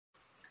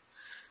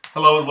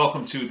Hello and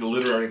welcome to the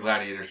Literary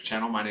Gladiators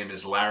channel. My name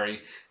is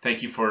Larry.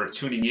 Thank you for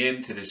tuning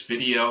in to this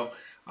video.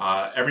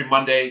 Every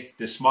Monday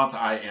this month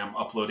I am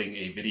uploading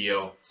a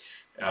video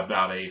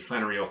about a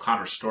Flannery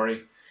O'Connor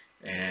story.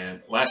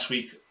 And last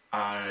week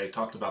I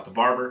talked about The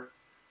Barber,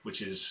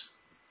 which is,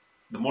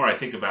 the more I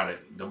think about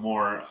it, the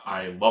more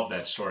I love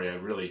that story. I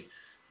really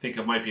think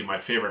it might be my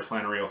favorite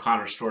Flannery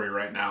O'Connor story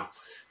right now.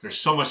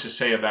 There's so much to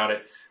say about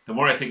it. The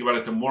more I think about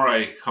it, the more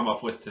I come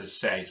up with to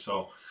say.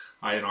 So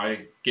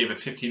I gave a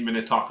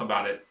 15-minute talk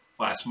about it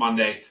last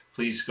Monday.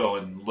 Please go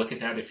and look at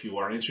that if you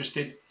are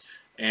interested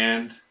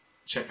and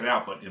check it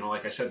out. But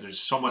like I said, there's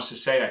so much to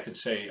say. I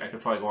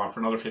could probably go on for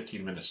another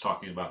 15 minutes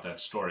talking about that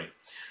story.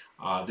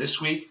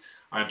 This week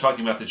I'm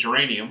talking about the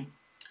Geranium,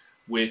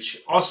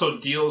 which also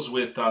deals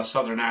with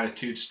Southern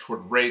attitudes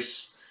toward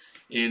race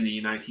in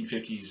the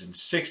 1950s and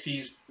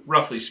 60s.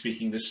 Roughly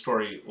speaking, this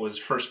story was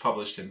first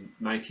published in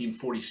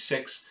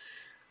 1946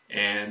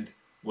 and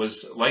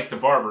was, like The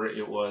Barber,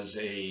 it was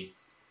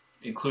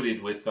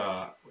included with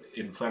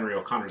in Flannery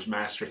O'Connor's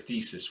master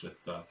thesis with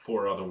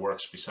 4 other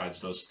works besides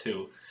those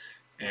 2.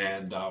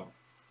 And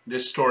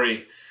this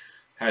story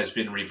has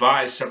been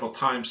revised several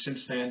times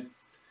since then.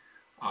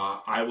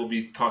 I will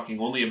be talking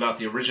only about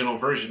the original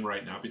version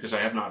right now because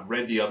I have not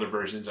read the other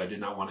versions. I did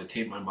not want to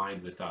taint my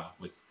mind with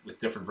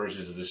different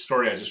versions of this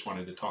story. I just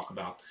wanted to talk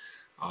about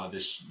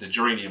the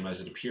Geranium as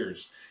it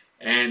appears.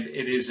 And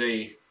it is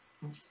a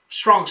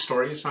strong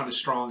story. It's not as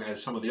strong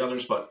as some of the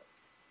others, but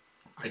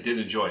I did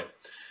enjoy it.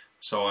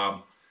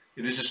 So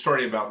it is a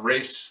story about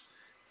race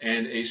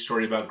and a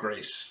story about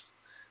grace,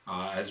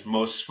 as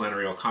most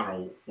Flannery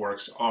O'Connor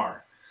works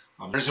are.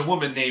 There's a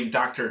woman named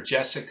Dr.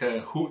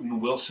 Jessica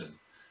Houghton Wilson,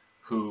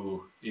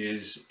 who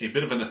is a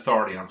bit of an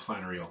authority on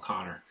Flannery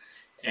O'Connor.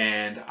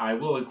 And I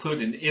will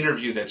include an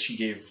interview that she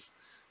gave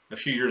a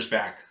few years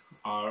back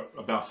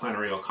about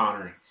Flannery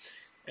O'Connor.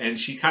 And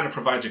she kind of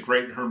provides a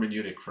great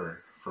hermeneutic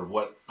for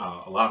what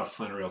a lot of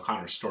Flannery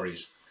O'Connor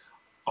stories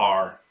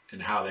are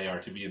and how they are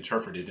to be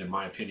interpreted. In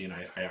my opinion,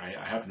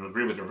 I happen to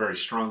agree with her very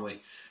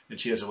strongly, and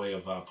she has a way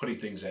of putting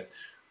things that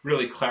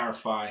really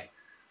clarify,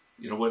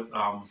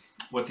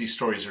 what these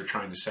stories are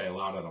trying to say, a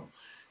lot of them.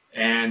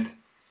 And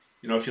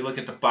if you look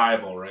at the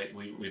Bible, right,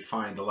 we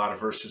find a lot of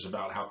verses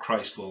about how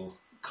Christ will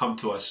come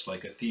to us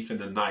like a thief in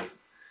the night.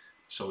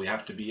 So we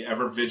have to be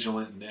ever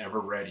vigilant and ever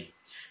ready,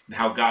 and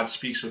how God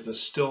speaks with a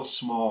still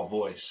small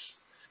voice.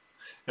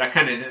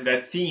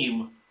 That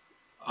theme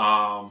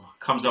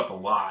comes up a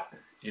lot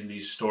in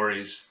these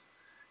stories,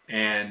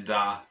 and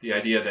the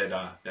idea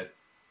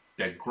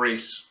that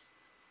grace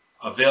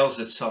avails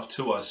itself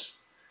to us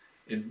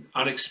in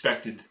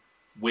unexpected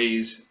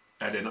ways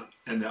at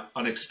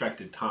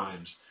unexpected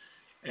times,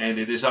 and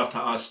it is up to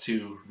us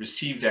to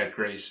receive that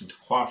grace and to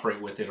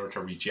cooperate with it or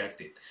to reject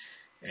it.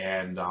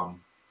 And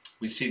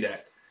we see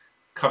that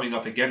coming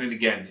up again and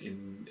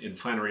again in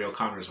Flannery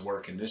O'Connor's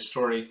work, and this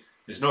story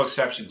is no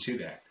exception to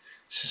that.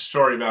 It's a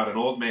story about an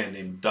old man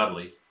named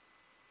Dudley,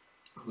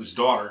 whose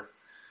daughter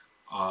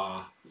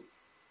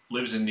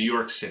lives in New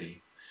York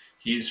City.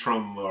 He's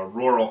from a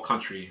rural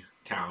country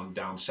town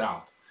down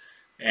south,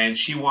 and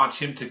she wants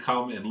him to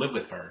come and live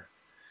with her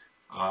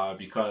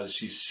because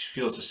she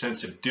feels a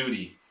sense of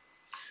duty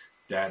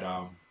that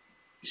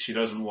she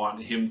doesn't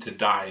want him to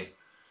die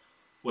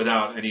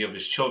without any of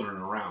his children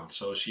around.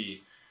 So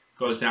she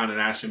goes down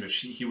and asks him if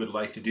he would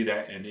like to do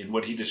that, and in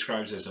what he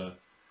describes as a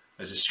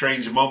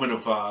strange moment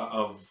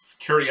of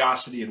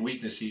curiosity and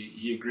weakness,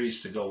 he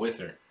agrees to go with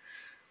her.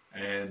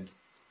 And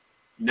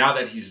now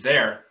that he's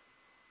there,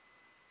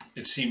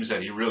 it seems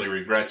that he really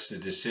regrets the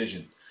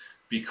decision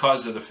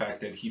because of the fact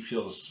that he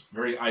feels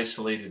very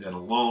isolated and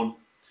alone,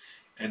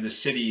 and the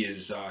city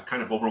is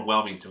kind of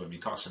overwhelming to him. He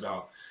talks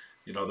about,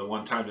 the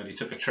one time that he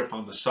took a trip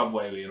on the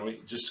subway,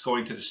 just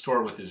going to the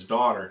store with his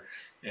daughter,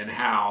 and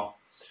how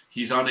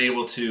he's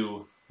unable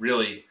to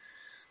really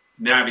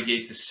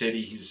navigate the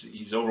city.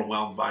 He's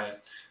overwhelmed by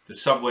it. The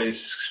subway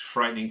is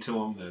frightening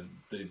to him.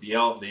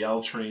 The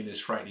L train is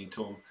frightening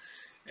to him,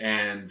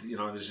 and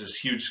there's this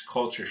huge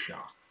culture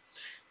shock.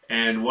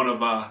 And one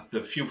of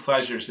the few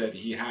pleasures that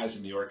he has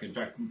in New York, in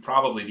fact,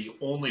 probably the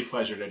only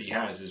pleasure that he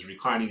has, is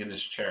reclining in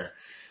this chair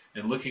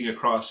and looking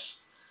across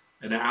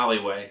an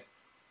alleyway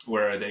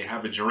where they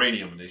have a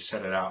geranium, and they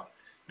set it out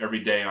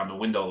every day on the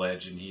window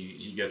ledge, and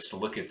he gets to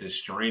look at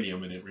this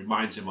geranium, and it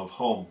reminds him of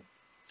home.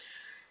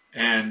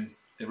 And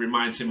it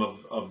reminds him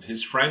of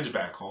his friends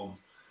back home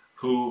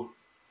who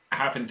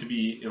happen to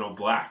be,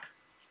 black.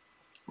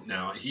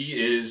 Now,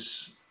 he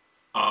is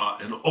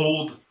an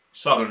old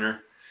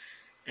Southerner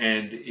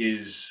and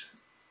is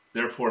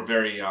therefore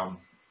very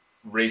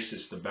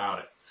racist about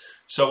it.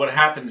 So what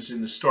happens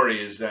in the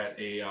story is that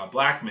a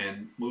black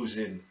man moves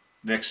in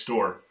next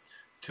door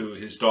to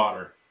his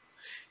daughter.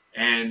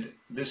 And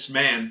this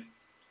man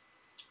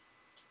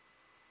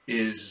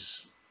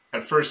is,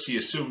 at first he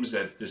assumes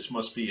that this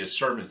must be a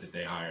servant that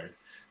they hired,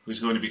 who's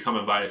going to be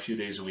coming by a few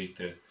days a week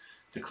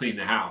to clean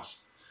the house.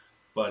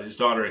 But his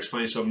daughter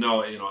explains to him,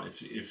 no,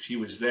 if he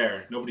was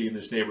there, nobody in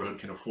this neighborhood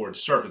can afford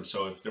servants.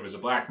 So if there was a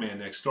black man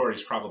next door,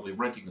 he's probably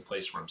renting the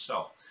place for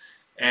himself.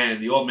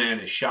 And the old man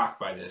is shocked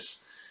by this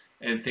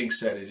and thinks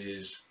that it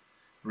is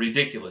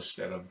ridiculous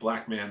that a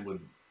black man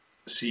would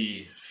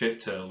see fit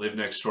to live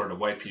next door to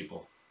white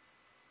people.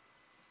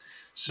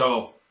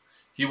 So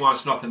he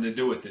wants nothing to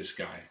do with this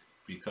guy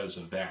because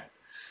of that.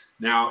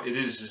 Now, it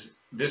is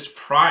this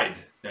pride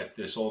that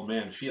this old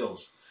man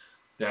feels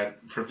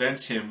that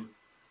prevents him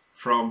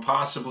from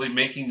possibly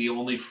making the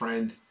only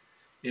friend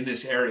in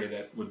this area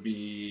that would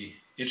be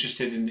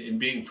interested in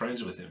being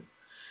friends with him.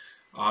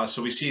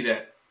 So we see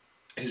that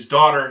his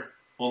daughter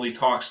only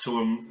talks to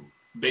him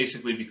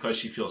basically because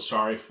she feels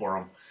sorry for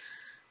him.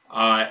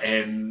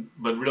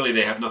 But really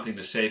they have nothing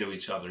to say to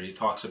each other. He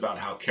talks about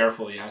how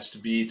careful he has to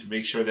be to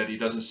make sure that he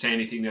doesn't say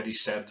anything that he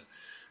said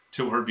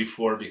to her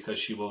before, because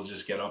she will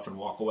just get up and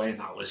walk away and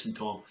not listen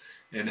to him,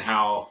 and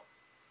how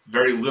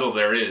very little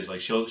there is. Like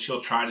she'll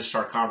try to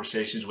start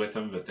conversations with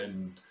him, but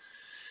then,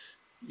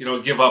 you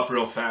know, give up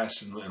real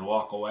fast and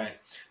walk away.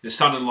 His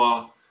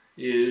son-in-law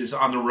is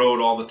on the road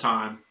all the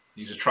time.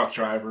 He's a truck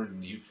driver,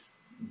 and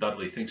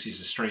Dudley thinks he's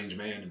a strange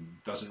man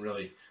and doesn't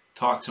really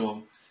talk to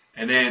him.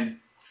 And then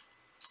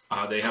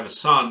they have a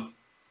son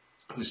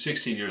who's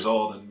 16 years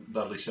old, and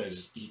Dudley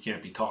says he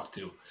can't be talked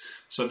to.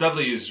 So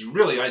Dudley is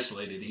really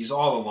isolated. He's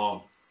all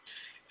alone.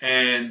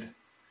 And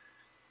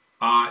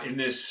in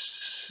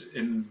this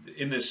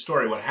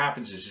story, what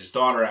happens is his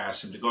daughter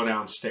asks him to go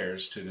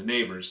downstairs to the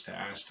neighbors to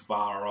ask to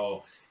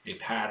borrow a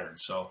pattern.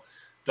 So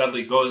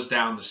Dudley goes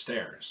down the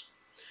stairs,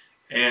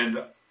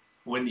 and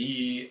when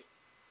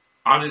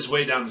on his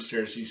way down the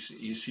stairs,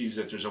 he sees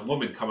that there's a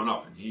woman coming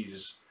up, and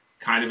he's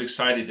kind of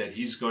excited that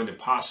he's going to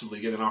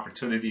possibly get an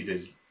opportunity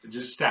to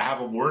just to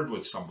have a word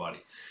with somebody.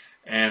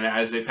 And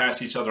as they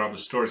pass each other on the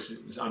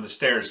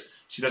stairs,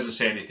 she doesn't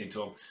say anything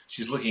to him.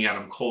 She's looking at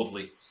him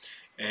coldly.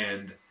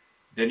 And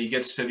then he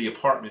gets to the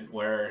apartment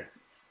where,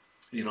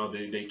 you know,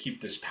 they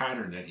keep this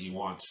pattern that he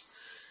wants,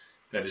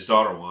 that his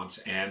daughter wants,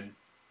 and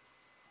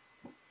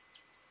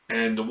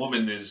the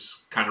woman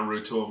is kind of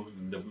rude to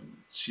him.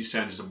 She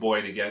sends the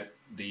boy to get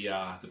the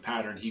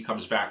pattern. He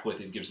comes back with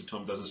it, gives it to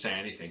him, doesn't say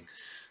anything.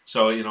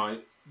 So, you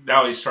know,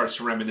 now he starts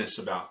to reminisce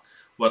about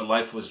what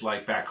life was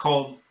like back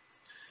home,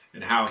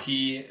 and how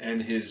he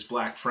and his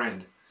black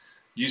friend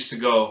used to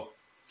go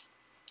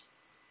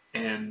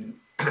and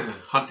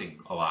hunting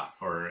a lot,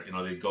 or, you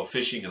know, they'd go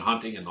fishing and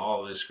hunting and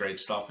all this great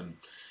stuff. And,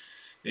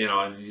 you know,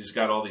 and he's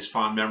got all these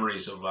fond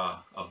memories of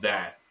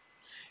that.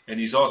 And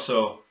he's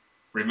also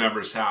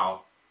remembers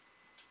how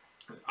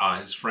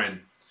his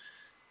friend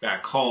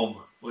back home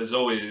was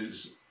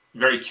always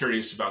very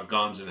curious about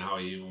guns, and how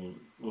he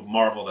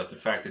marveled at the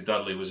fact that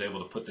Dudley was able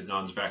to put the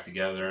guns back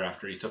together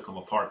after he took them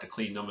apart to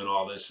clean them and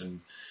all this, and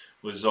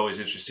was always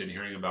interested in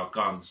hearing about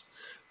guns.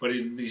 But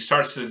he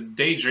starts to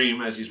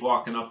daydream as he's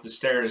walking up the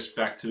stairs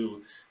back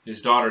to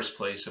his daughter's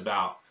place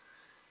about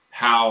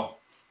how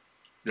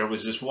there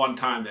was this one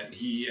time that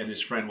he and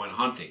his friend went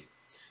hunting,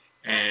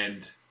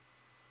 and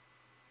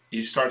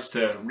he starts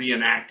to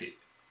reenact it,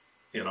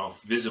 you know,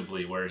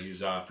 visibly, where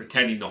he's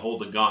pretending to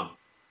hold a gun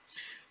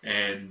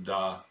and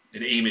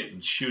aim it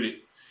and shoot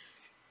it.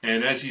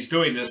 And as he's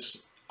doing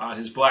this,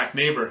 his black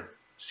neighbor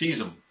sees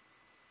him,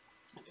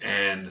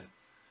 and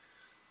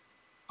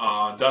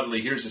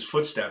Dudley hears his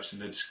footsteps,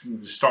 and it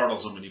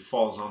startles him, and he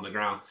falls on the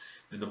ground.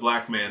 And the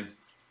black man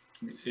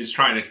is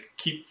trying to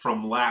keep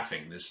from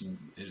laughing,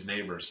 his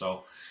neighbor.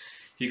 So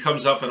he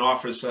comes up and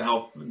offers to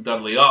help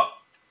Dudley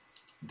up.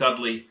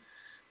 Dudley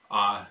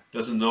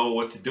doesn't know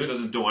what to do,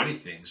 doesn't do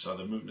anything. So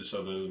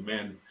the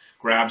man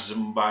grabs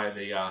him by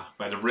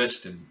the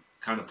wrist and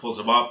kind of pulls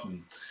him up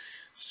and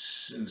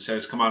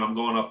says, "Come on, I'm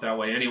going up that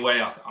way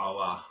anyway.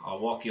 I'll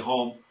walk you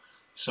home."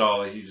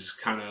 So he's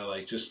kind of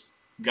like just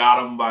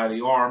got him by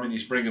the arm, and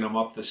he's bringing him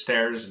up the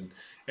stairs, and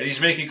he's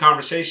making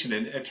conversation.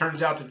 And it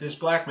turns out that this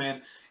black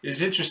man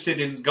is interested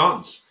in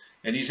guns,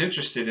 and he's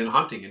interested in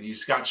hunting, and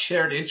he's got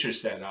shared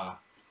interests that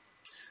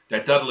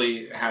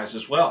Dudley has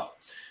as well.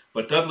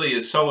 But Dudley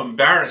is so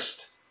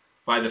embarrassed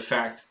by the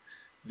fact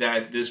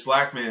that this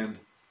black man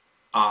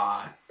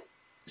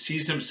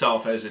sees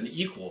himself as an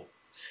equal,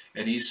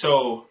 and his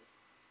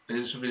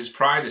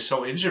pride is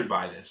so injured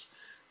by this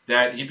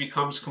that he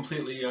becomes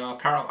completely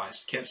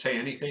paralyzed, can't say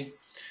anything.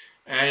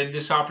 And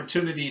this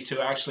opportunity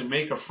to actually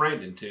make a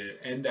friend and to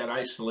end that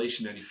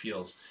isolation that he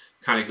feels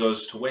kind of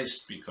goes to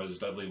waste, because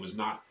Dudley was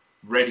not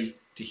ready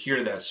to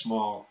hear that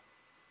small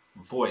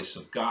voice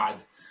of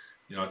God,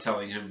 you know,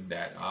 telling him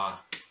that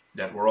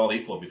that we're all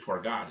equal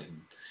before God,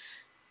 and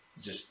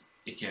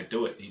he can't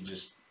do it.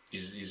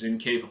 He's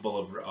incapable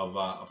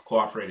of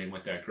cooperating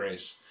with that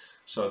grace.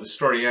 So the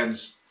story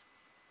ends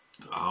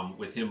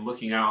with him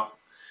looking out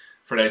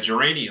for that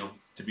geranium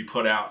to be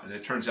put out, and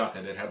it turns out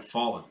that it had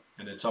fallen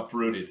and it's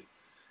uprooted.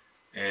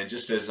 And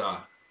just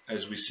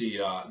as we see,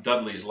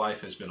 Dudley's life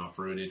has been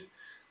uprooted,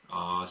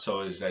 so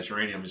as that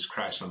geranium is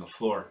crashed on the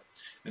floor.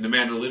 And the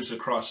man who lives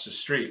across the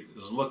street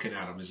is looking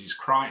at him as he's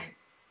crying.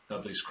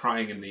 Dudley's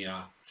crying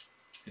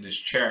in his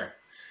chair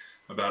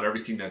about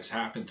everything that's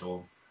happened to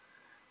him.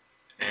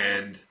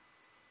 And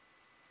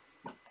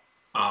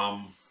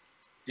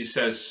he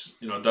says,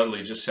 you know,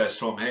 Dudley just says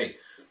to him, "Hey,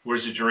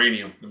 "Where's the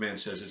geranium?" The man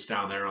says, "It's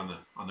down there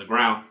on the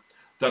ground."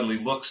 Dudley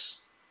looks,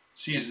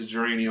 sees the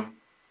geranium,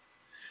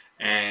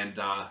 and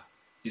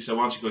he said,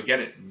 "Why don't you go get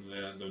it?"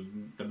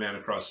 And the man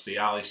across the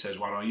alley says,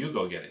 "Why don't you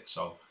go get it?"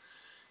 So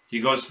he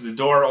goes to the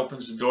door,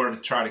 opens the door to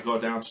try to go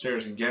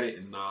downstairs and get it,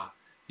 and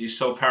he's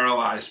so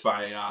paralyzed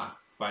by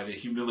the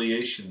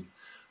humiliation.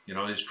 You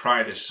know, his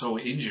pride is so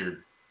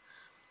injured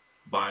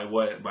by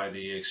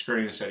the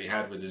experience that he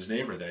had with his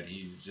neighbor that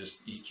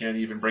he can't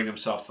even bring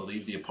himself to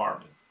leave the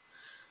apartment.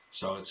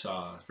 So it's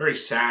a very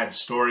sad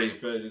story,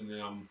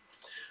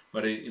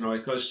 but it, you know,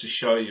 it goes to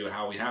show you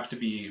how we have to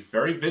be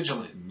very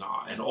vigilant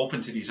and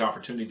open to these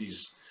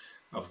opportunities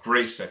of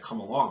grace that come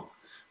along,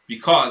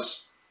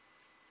 because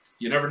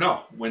you never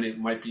know when it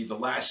might be the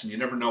last, and you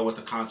never know what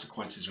the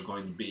consequences are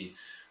going to be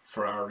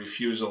for our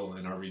refusal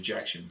and our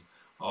rejection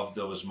of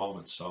those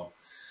moments. So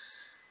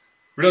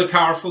really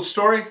powerful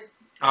story.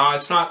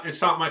 It's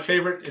not my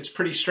favorite. It's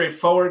pretty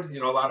straightforward. You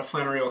know, a lot of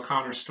Flannery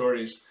O'Connor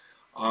stories,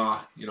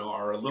 you know,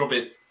 are a little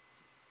bit,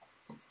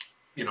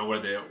 you know,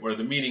 where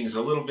the meaning's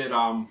a little bit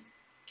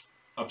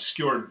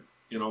obscured,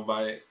 you know,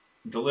 by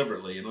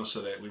deliberately, you know,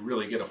 so that we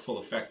really get a full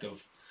effect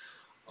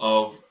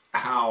of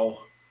how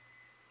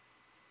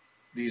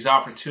these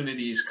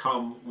opportunities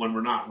come when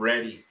we're not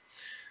ready,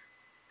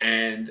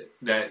 and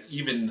that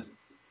even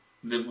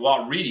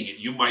while reading it,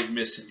 you might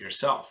miss it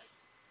yourself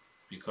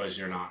because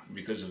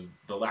of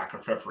the lack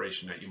of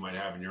preparation that you might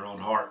have in your own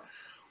heart,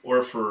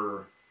 or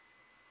for,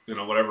 you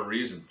know, whatever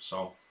reason.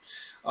 So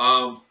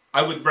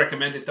I would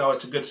recommend it, though.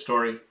 It's a good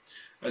story.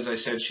 As I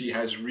said, she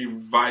has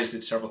revised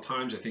it several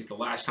times. I think the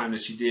last time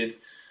that she did,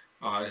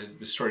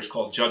 the story is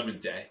called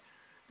Judgment Day,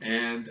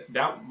 and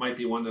that might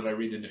be one that I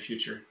read in the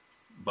future.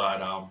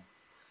 But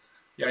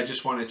yeah, I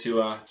just wanted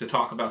to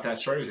talk about that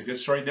story. It was a good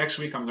story. Next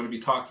week, I'm going to be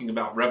talking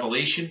about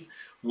Revelation,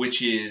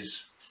 which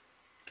is,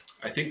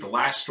 I think, the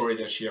last story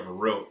that she ever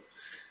wrote.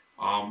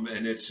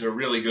 And it's a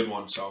really good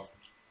one. So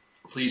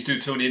please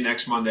do tune in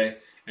next Monday,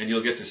 and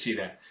you'll get to see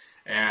that.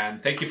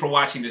 And thank you for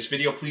watching this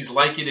video. Please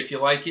like it if you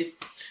like it.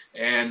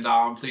 And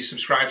please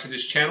subscribe to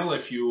this channel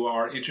if you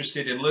are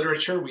interested in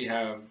literature. We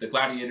have the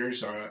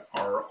Gladiators are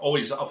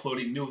always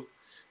uploading new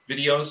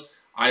videos.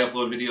 I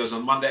upload videos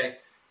on Monday,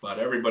 but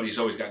everybody's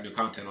always got new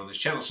content on this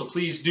channel. So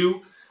please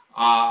do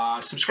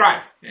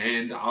subscribe,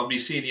 and I'll be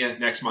seeing you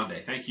next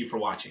Monday. Thank you for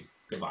watching.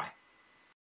 Goodbye.